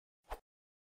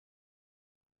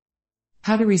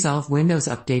How to resolve Windows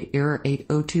Update error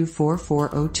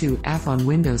 8024402F on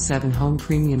Windows 7 Home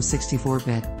Premium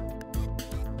 64-bit.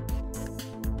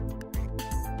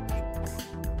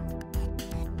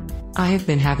 I have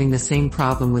been having the same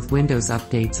problem with Windows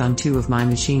updates on two of my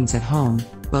machines at home,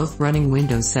 both running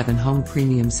Windows 7 Home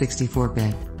Premium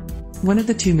 64-bit. One of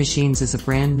the two machines is a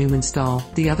brand new install,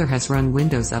 the other has run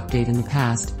Windows Update in the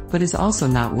past, but is also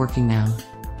not working now.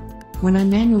 When I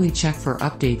manually check for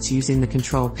updates using the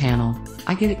control panel,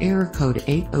 I get error code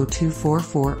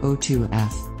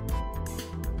 8024402F.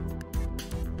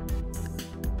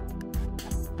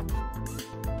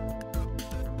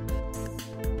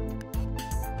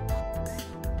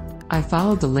 I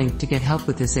followed the link to get help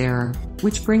with this error,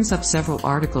 which brings up several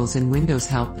articles in Windows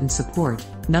Help and Support,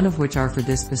 none of which are for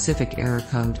this specific error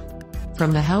code.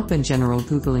 From the help and general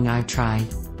Googling I've tried.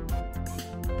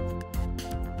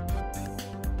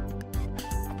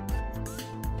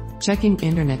 Checking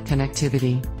internet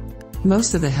connectivity.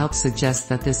 Most of the help suggests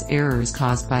that this error is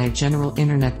caused by a general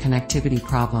internet connectivity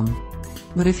problem.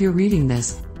 But if you're reading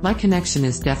this, my connection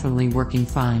is definitely working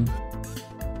fine.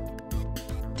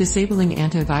 Disabling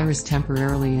antivirus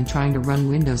temporarily and trying to run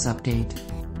Windows Update.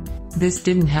 This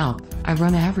didn't help, I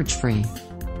run average free.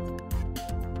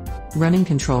 Running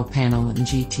control panel in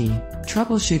GT,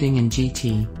 troubleshooting in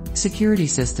GT, security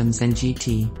systems and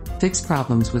GT, fix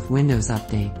problems with Windows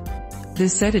Update.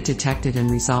 This said it detected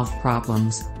and resolved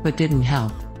problems, but didn't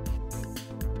help.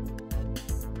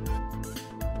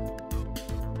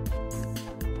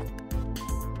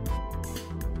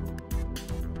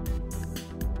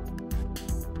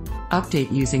 Update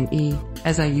using E,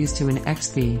 as I used to in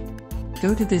XP.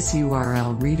 Go to this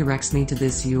URL redirects me to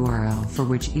this URL for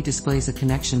which E displays a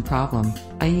connection problem,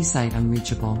 i.e. site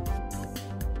unreachable.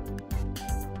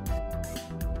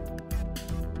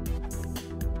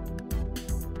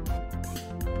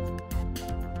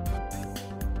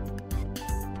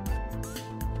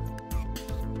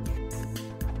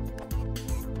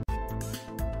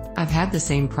 I've had the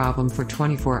same problem for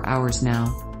 24 hours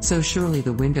now, so surely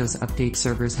the Windows Update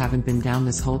servers haven't been down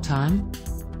this whole time?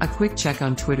 A quick check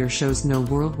on Twitter shows no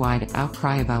worldwide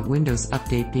outcry about Windows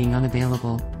Update being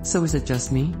unavailable, so is it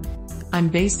just me? I'm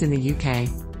based in the UK,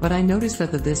 but I noticed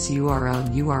that the this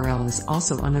URL is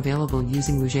also unavailable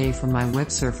using Wujay from my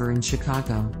web server in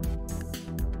Chicago.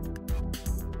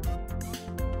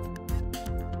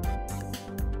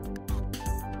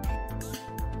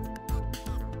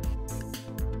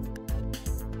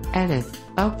 Edit,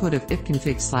 output of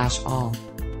ifconfig/all.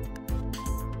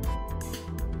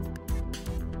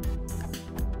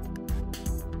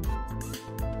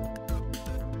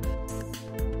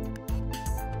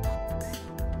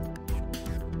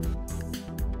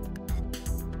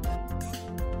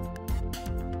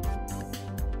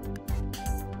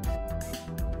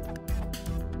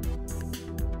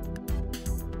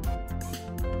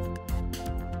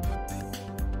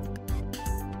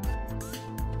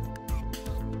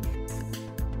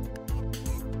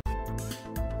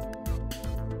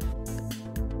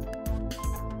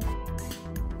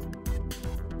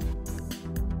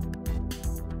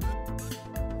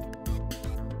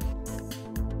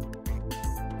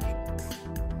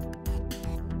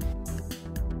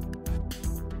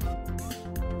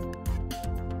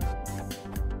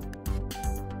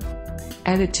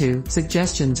 Edit 2,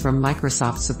 suggestions from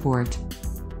Microsoft Support.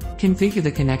 Configure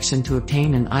the connection to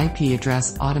obtain an IP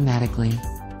address automatically.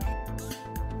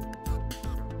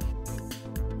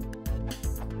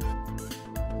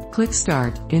 Click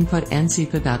Start, input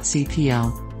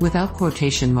ncpa.cpl, without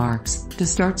quotation marks, to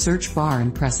start search bar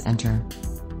and press Enter.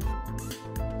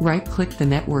 Right-click the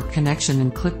network connection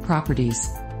and click Properties.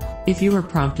 If you are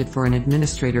prompted for an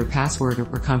administrator password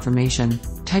or confirmation,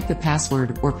 type the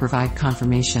password or provide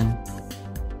confirmation.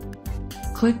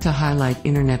 Click to highlight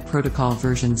Internet Protocol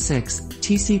version 6,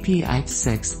 TCP IP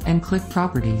 6, and click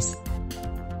Properties.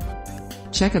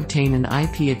 Check Obtain an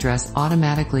IP address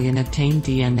automatically and Obtain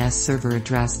DNS server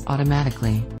address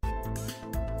automatically.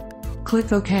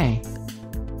 Click OK.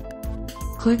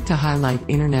 Click to highlight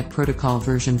Internet Protocol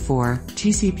version 4,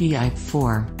 TCP IP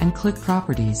 4, and click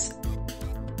Properties.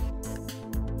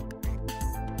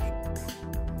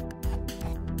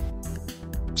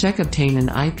 Check Obtain an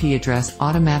IP address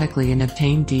automatically and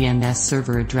Obtain DNS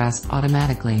server address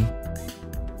automatically.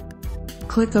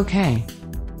 Click OK.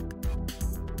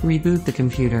 Reboot the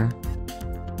computer.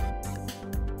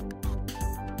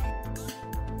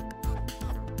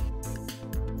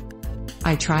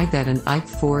 I tried that and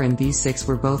IP4 and V6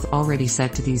 were both already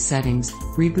set to these settings,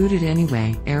 rebooted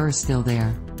anyway, error still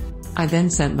there. I then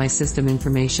sent my system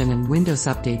information and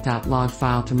windowsupdate.log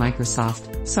file to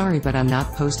Microsoft. Sorry, but I'm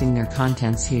not posting their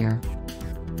contents here.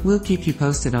 We'll keep you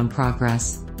posted on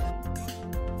progress.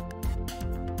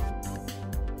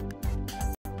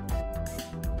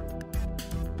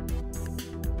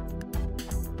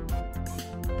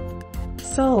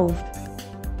 Solved.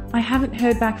 I haven't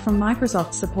heard back from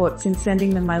Microsoft support since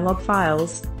sending them my log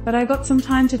files, but I got some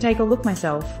time to take a look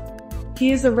myself.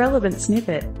 Here's a relevant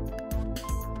snippet.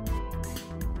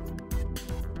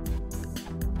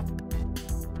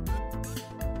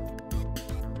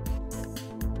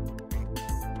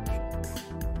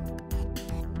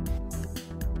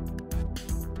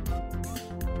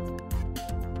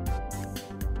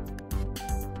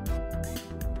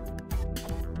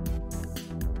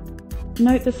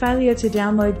 Note the failure to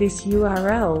download this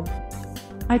URL.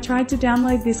 I tried to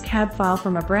download this cab file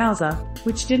from a browser,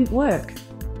 which didn't work.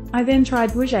 I then tried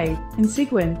windowsupdate and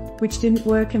Cygwin, which didn't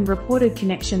work and reported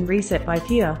connection reset by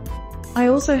peer. I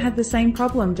also had the same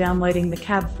problem downloading the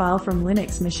cab file from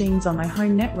Linux machines on my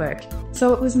home network,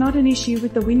 so it was not an issue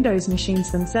with the Windows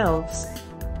machines themselves.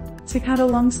 To cut a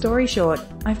long story short,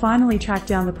 I finally tracked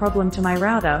down the problem to my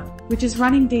router, which is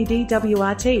running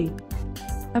ddwrt.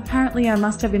 Apparently I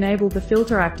must have enabled the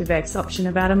filter ActiveX option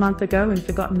about a month ago and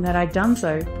forgotten that I'd done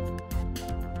so.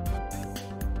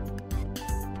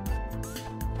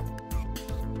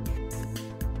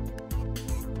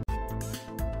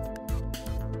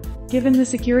 Given the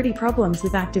security problems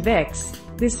with ActiveX,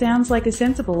 this sounds like a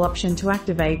sensible option to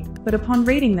activate, but upon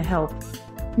reading the help,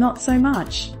 not so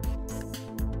much.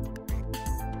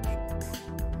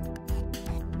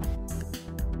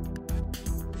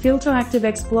 Filter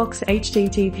ActiveX blocks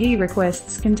HTTP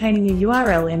requests containing a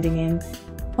URL ending in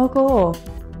OK or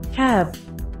cab.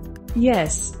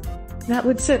 Yes, that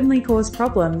would certainly cause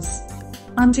problems.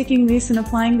 Unticking this and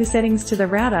applying the settings to the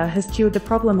router has cured the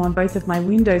problem on both of my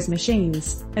Windows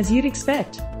machines, as you'd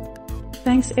expect.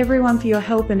 Thanks everyone for your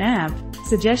help and app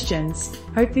suggestions.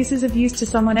 Hope this is of use to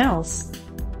someone else.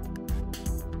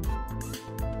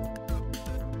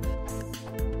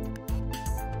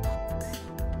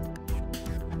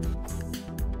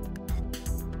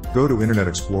 Go to Internet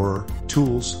Explorer,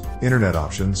 Tools, Internet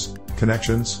Options,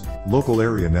 Connections, Local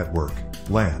Area Network,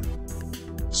 LAN.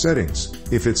 Settings.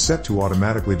 If it's set to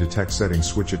automatically detect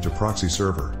settings, switch it to Proxy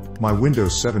Server. My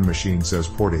Windows 7 machine says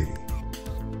port 80.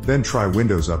 Then try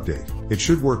Windows Update. It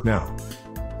should work now.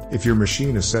 If your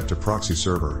machine is set to Proxy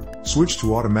Server, switch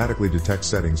to automatically detect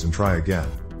settings and try again.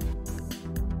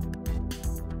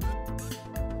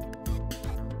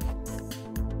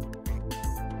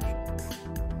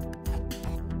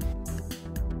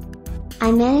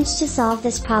 I managed to solve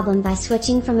this problem by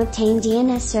switching from obtain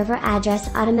DNS server address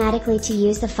automatically to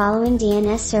use the following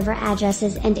DNS server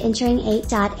addresses and entering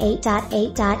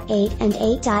 8.8.8.8 and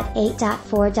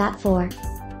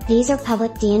 8.8.4.4. These are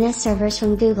public DNS servers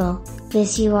from Google.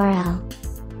 This URL.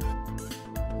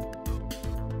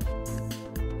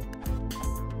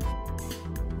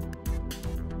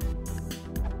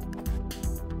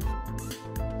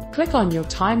 Click on your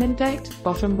time and date,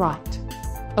 bottom right.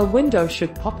 A window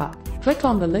should pop up. Click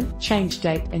on the link Change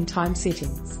Date and Time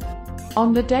Settings.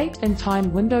 On the Date and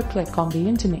Time window, click on the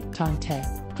Internet Time tab.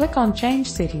 Click on Change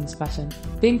Settings button,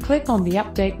 then click on the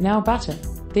Update Now button,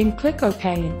 then click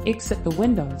OK and exit the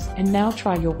windows, and now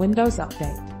try your Windows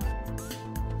Update.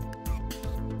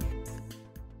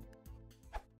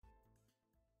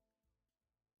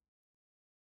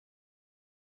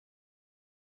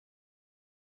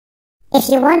 If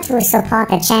you want to support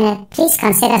the channel, please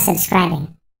consider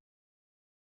subscribing.